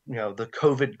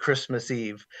COVID Christmas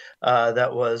Eve,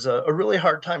 that was a really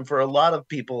hard time for a lot of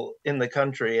people in the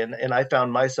country, and I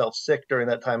found myself sick during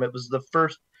that time. It was the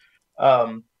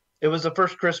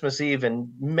first Christmas Eve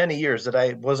in many years that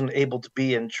I wasn't able to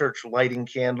be in church lighting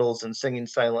candles and singing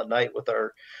Silent Night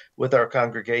with our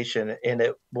congregation, and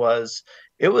it was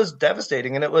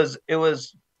devastating, and it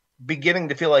was beginning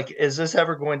to feel like, is this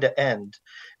ever going to end?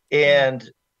 And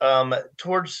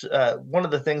towards one of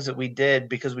the things that we did,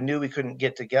 because we knew we couldn't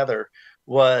get together,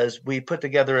 was we put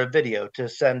together a video to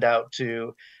send out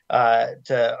to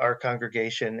our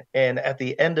congregation. And at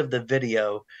the end of the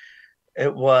video,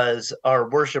 it was our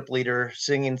worship leader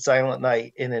singing Silent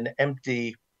Night in an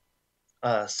empty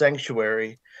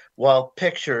sanctuary, while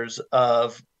pictures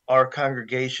of our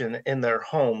congregation in their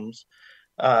homes,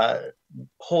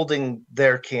 holding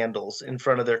their candles in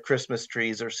front of their Christmas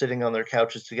trees or sitting on their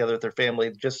couches together with their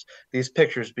family. Just these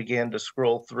pictures began to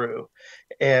scroll through,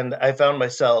 and I found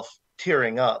myself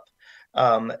tearing up.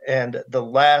 And the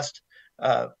last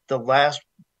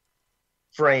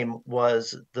frame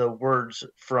was the words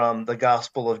from the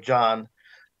Gospel of John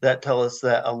that tell us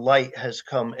that a light has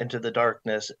come into the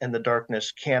darkness, and the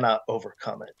darkness cannot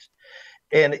overcome it.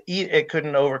 And it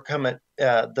couldn't overcome it.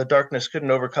 The darkness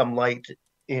couldn't overcome light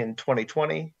in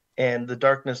 2020, and the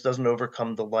darkness doesn't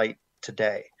overcome the light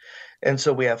today. And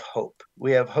so we have hope.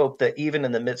 We have hope that even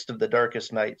in the midst of the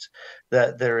darkest nights,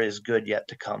 that there is good yet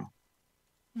to come.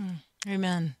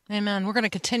 Amen. Amen. We're going to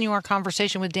continue our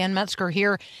conversation with Dan Metzger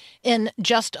here in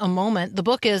just a moment. The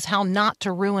book is How Not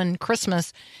to Ruin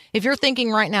Christmas. If you're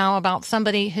thinking right now about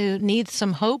somebody who needs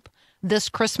some hope this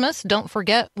Christmas, don't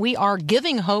forget we are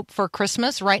giving hope for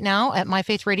Christmas right now at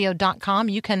myfaithradio.com.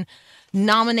 You can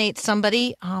nominate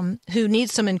somebody who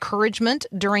needs some encouragement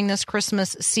during this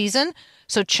Christmas season.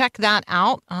 So check that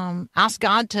out. Ask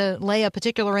God to lay a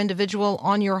particular individual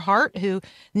on your heart who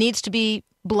needs to be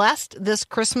blessed this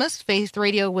Christmas. Faith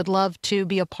Radio would love to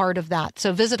be a part of that.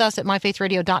 So visit us at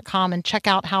myfaithradio.com and check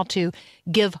out how to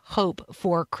give hope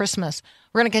for Christmas.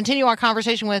 We're going to continue our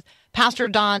conversation with Pastor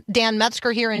Dan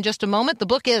Metzger here in just a moment. The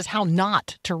book is How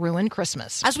Not to Ruin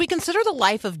Christmas. As we consider the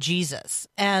life of Jesus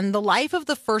and the life of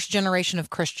the first generation of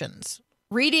Christians,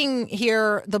 reading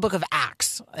here the book of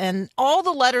Acts and all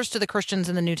the letters to the Christians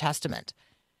in the New Testament,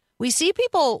 we see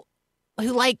people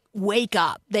who wake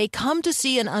up. They come to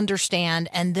see and understand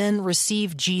and then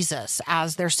receive Jesus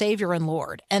as their Savior and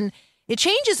Lord. And it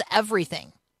changes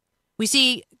everything. We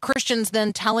see Christians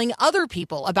then telling other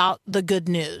people about the good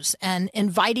news and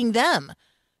inviting them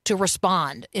to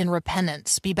respond in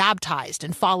repentance, be baptized,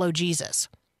 and follow Jesus.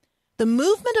 The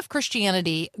movement of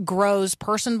Christianity grows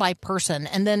person by person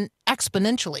and then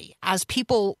exponentially as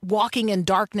people walking in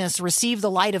darkness receive the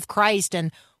light of Christ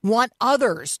and want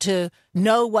others to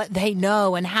know what they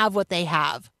know and have what they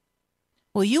have.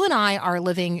 Well, you and I are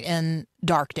living in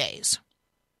dark days.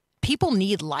 People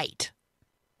need light.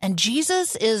 And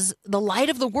Jesus is the light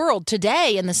of the world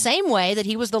today in the same way that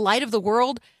he was the light of the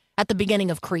world at the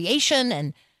beginning of creation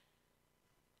and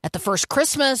at the first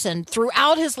Christmas and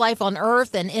throughout his life on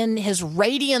earth and in his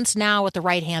radiance now at the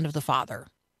right hand of the Father.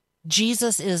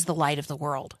 Jesus is the light of the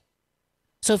world.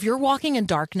 So if you're walking in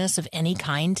darkness of any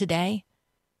kind today,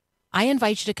 I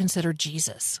invite you to consider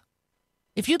Jesus.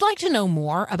 If you'd like to know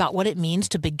more about what it means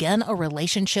to begin a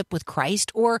relationship with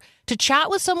Christ or to chat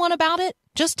with someone about it,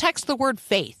 just text the word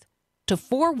faith to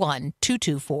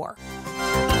 41224.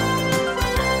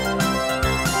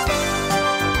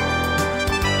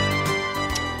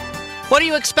 What are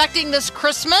you expecting this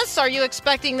Christmas? Are you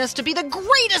expecting this to be the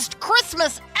greatest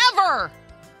Christmas ever?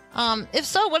 If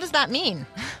so, what does that mean?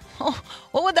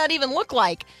 What would that even look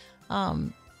like?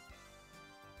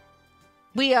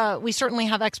 We certainly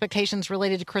have expectations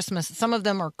related to Christmas. Some of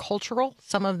them are cultural.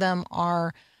 Some of them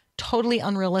are totally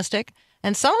unrealistic.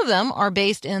 And some of them are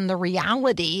based in the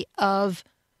reality of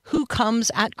who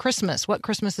comes at Christmas, what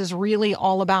Christmas is really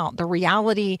all about, the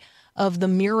reality of the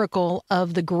miracle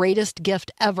of the greatest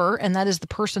gift ever, and that is the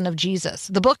person of Jesus.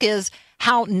 The book is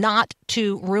How Not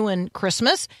to Ruin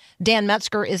Christmas. Dan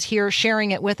Metzger is here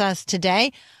sharing it with us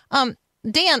today.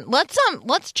 Dan,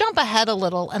 let's jump ahead a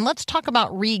little and let's talk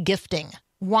about regifting.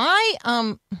 Why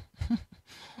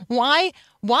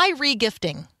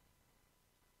regifting?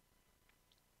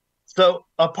 So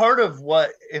a part of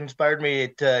what inspired me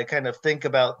to kind of think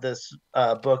about this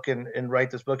book and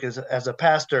write this book is, as a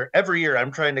pastor, every year I'm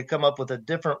trying to come up with a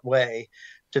different way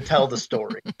to tell the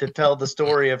story, to tell the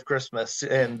story of Christmas,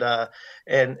 and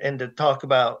to talk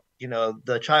about,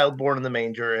 the child born in the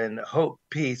manger and hope,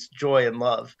 peace, joy, and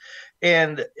love.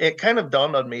 And it kind of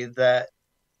dawned on me that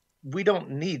we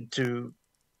don't need to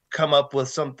come up with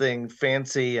something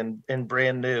fancy and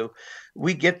brand new.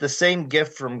 We get the same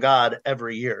gift from God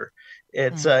every year.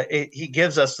 It's he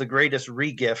gives us the greatest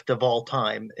regift of all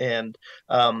time. And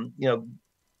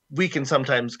we can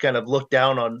sometimes kind of look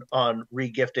down on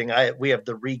regifting. We have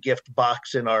the regift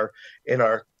box in our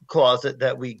closet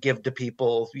that we give to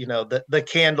people. The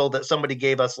candle that somebody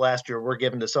gave us last year, we're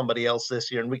giving to somebody else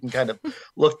this year, and we can kind of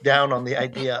look down on the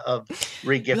idea of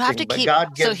regifting. You have to but keep.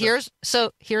 God gives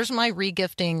Here's my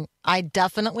regifting. I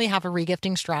definitely have a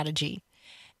regifting strategy,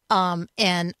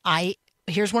 and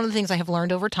here's one of the things I have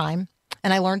learned over time.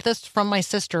 And I learned this from my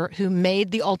sister, who made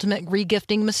the ultimate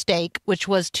regifting mistake, which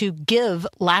was to give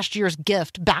last year's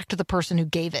gift back to the person who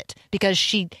gave it because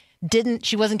she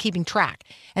wasn't keeping track.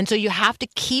 And so you have to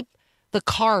keep the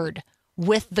card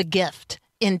with the gift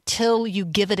until you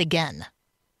give it again.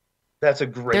 That's a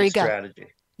great strategy.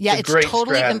 Yeah, it's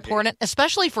totally important,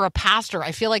 especially for a pastor.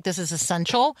 I feel like this is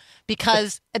essential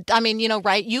because,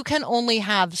 right? You can only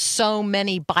have so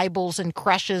many Bibles and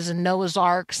creches and Noah's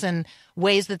Arks and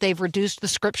ways that they've reduced the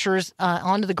scriptures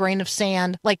onto the grain of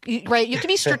sand. Right? You have to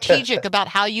be strategic about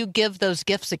how you give those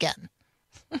gifts again.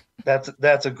 That's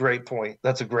a great point.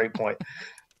 That's a great point.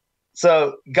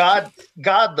 So God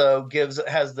though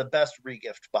has the best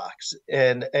regift box,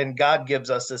 and God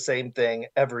gives us the same thing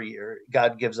every year.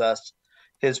 God gives us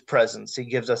his presence. He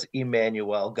gives us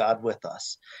Emmanuel, God with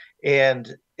us.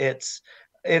 And it's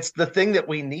the thing that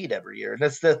we need every year. And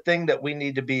it's the thing that we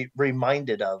need to be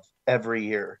reminded of every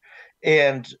year.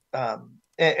 And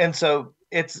so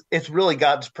it's really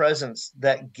God's presence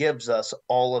that gives us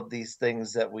all of these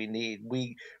things that we need.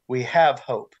 We have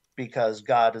hope because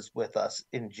God is with us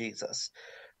in Jesus.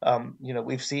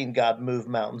 We've seen God move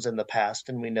mountains in the past,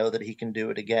 and we know that he can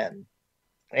do it again.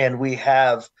 And we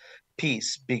have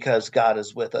peace because God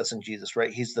is with us in Jesus,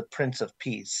 right? He's the Prince of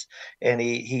Peace. And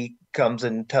he comes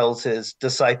and tells his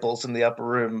disciples in the upper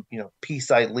room,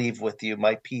 peace I leave with you,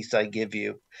 my peace I give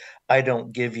you. I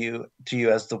don't give you to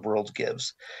you as the world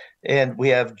gives. And we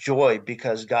have joy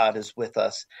because God is with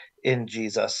us in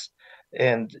Jesus.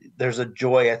 And there's a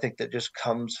joy, I think, that just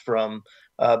comes from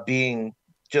being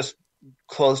just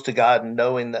close to God and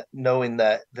knowing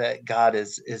that God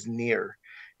is near.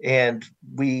 And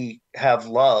we have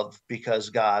love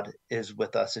because God is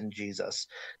with us in Jesus.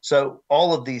 So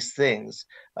all of these things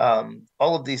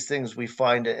we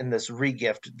find in this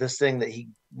regift, this thing that he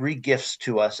regifts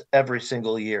to us every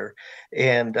single year.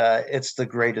 And it's the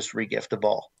greatest regift of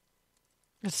all.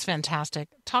 It's fantastic.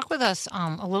 Talk with us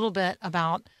a little bit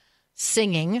about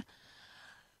singing.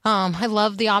 I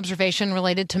love the observation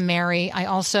related to Mary. I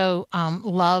also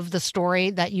love the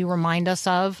story that you remind us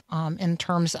of in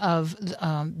terms of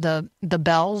the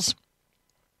bells.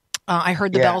 I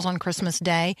heard the bells on Christmas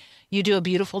Day. You do a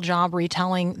beautiful job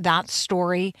retelling that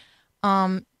story.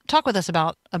 Talk with us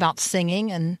about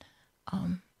singing and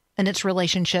its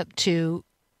relationship to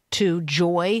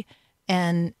joy,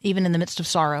 and even in the midst of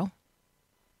sorrow.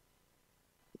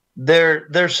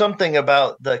 There's something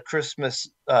about the Christmas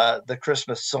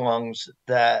songs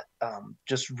that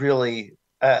just really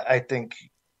I think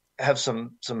have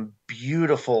some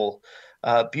beautiful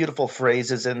beautiful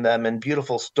phrases in them and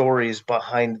beautiful stories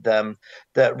behind them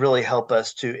that really help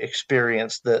us to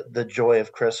experience the joy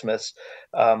of Christmas.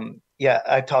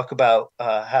 I talk about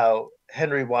how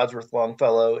Henry Wadsworth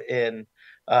Longfellow in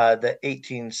the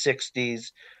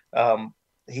 1860s.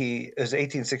 It was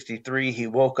 1863. He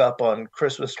woke up on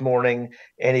Christmas morning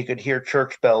and he could hear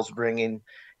church bells ringing,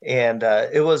 and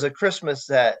it was a Christmas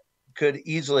that could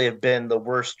easily have been the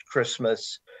worst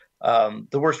Christmas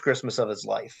of his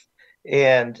life.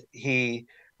 And he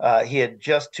had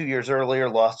just 2 years earlier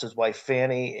lost his wife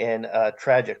Fanny in a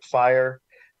tragic fire.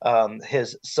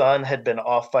 His son had been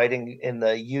off fighting in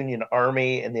the Union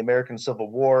Army in the American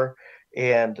Civil War,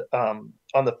 and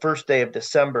on the first day of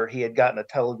December, he had gotten a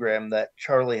telegram that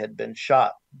Charlie had been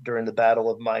shot during the Battle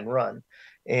of Mine Run,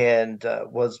 and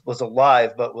was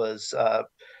alive, but was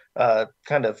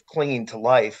kind of clinging to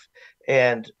life.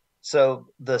 And so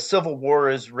the Civil War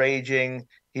is raging.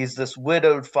 He's this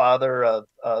widowed father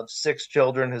of six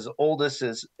children. His oldest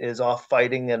is off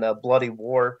fighting in a bloody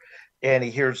war, and he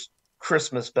hears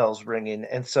Christmas bells ringing.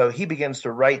 And so he begins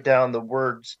to write down the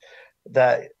words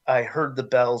that I heard the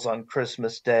bells on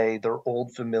Christmas Day, their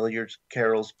old familiar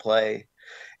carols play.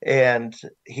 And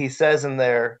he says in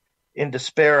there, in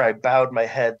despair, I bowed my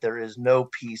head. There is no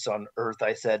peace on earth,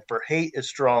 I said, for hate is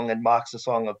strong and mocks the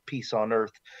song of peace on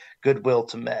earth, goodwill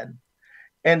to men.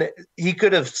 And he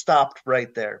could have stopped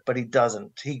right there, but he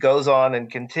doesn't. He goes on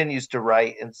and continues to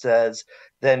write and says,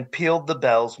 then pealed the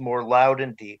bells more loud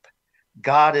and deep.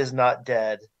 God is not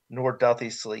dead, nor doth he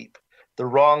sleep. The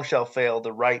wrong shall fail,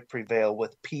 the right prevail,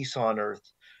 with peace on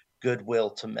earth,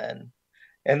 goodwill to men.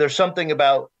 And there's something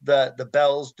about the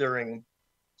bells during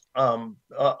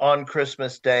on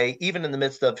Christmas Day, even in the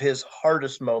midst of his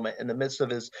hardest moment, in the midst of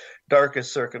his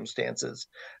darkest circumstances,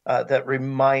 that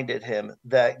reminded him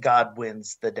that God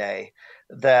wins the day,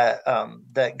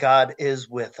 that God is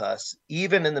with us,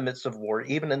 even in the midst of war,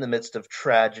 even in the midst of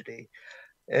tragedy.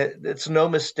 It's no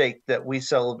mistake that we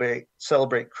celebrate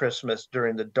Christmas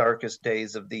during the darkest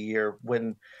days of the year,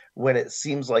 when it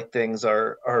seems like things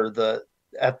are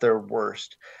at their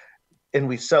worst. And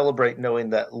we celebrate knowing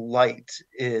that light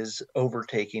is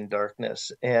overtaking darkness.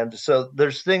 And so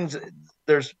there's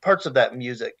parts of that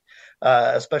music,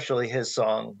 especially his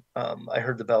song, I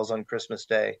Heard the Bells on Christmas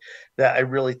Day, that I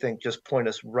really think just point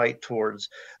us right towards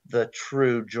the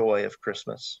true joy of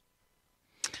Christmas.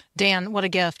 Dan, what a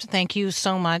gift. Thank you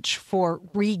so much for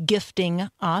re-gifting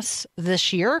us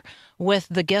this year with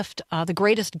the gift, the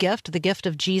greatest gift, the gift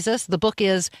of Jesus. The book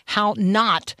is How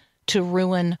Not to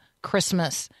Ruin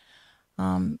Christmas.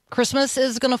 Christmas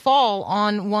is going to fall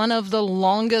on one of the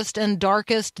longest and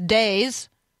darkest days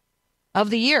of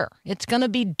the year. It's going to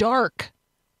be dark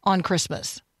on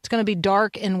Christmas. It's going to be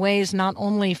dark in ways not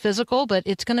only physical, but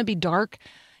it's going to be dark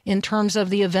in terms of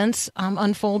the events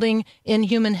unfolding in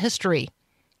human history.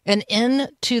 And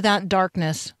into that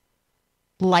darkness,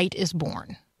 light is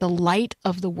born. The light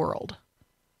of the world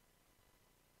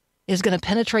is going to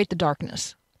penetrate the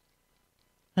darkness,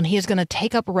 and he is going to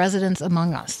take up residence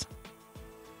among us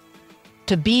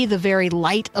to be the very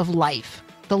light of life,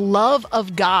 the love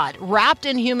of God, wrapped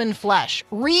in human flesh,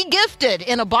 re-gifted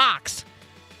in a box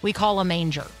we call a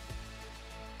manger.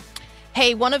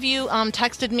 Hey, one of you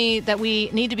texted me that we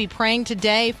need to be praying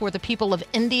today for the people of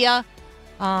India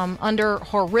under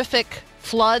horrific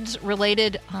floods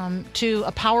related to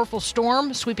a powerful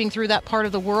storm sweeping through that part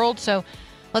of the world. So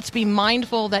let's be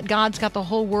mindful that God's got the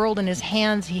whole world in his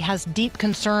hands. He has deep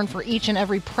concern for each and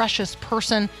every precious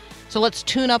person. So let's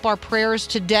tune up our prayers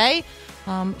today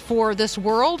for this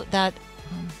world, that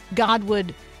God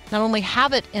would not only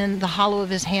have it in the hollow of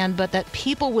his hand, but that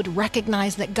people would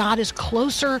recognize that God is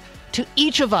closer to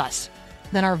each of us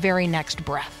than our very next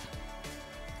breath.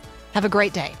 Have a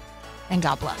great day, and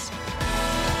God bless.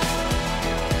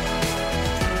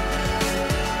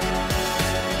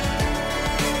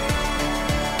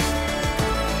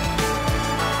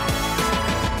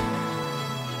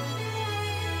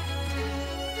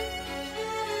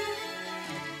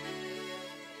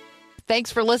 Thanks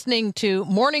for listening to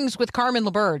Mornings with Carmen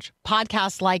LaBerge.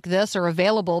 Podcasts like this are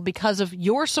available because of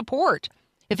your support.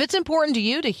 If it's important to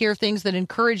you to hear things that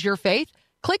encourage your faith,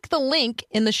 click the link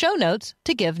in the show notes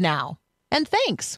to give now. And thanks.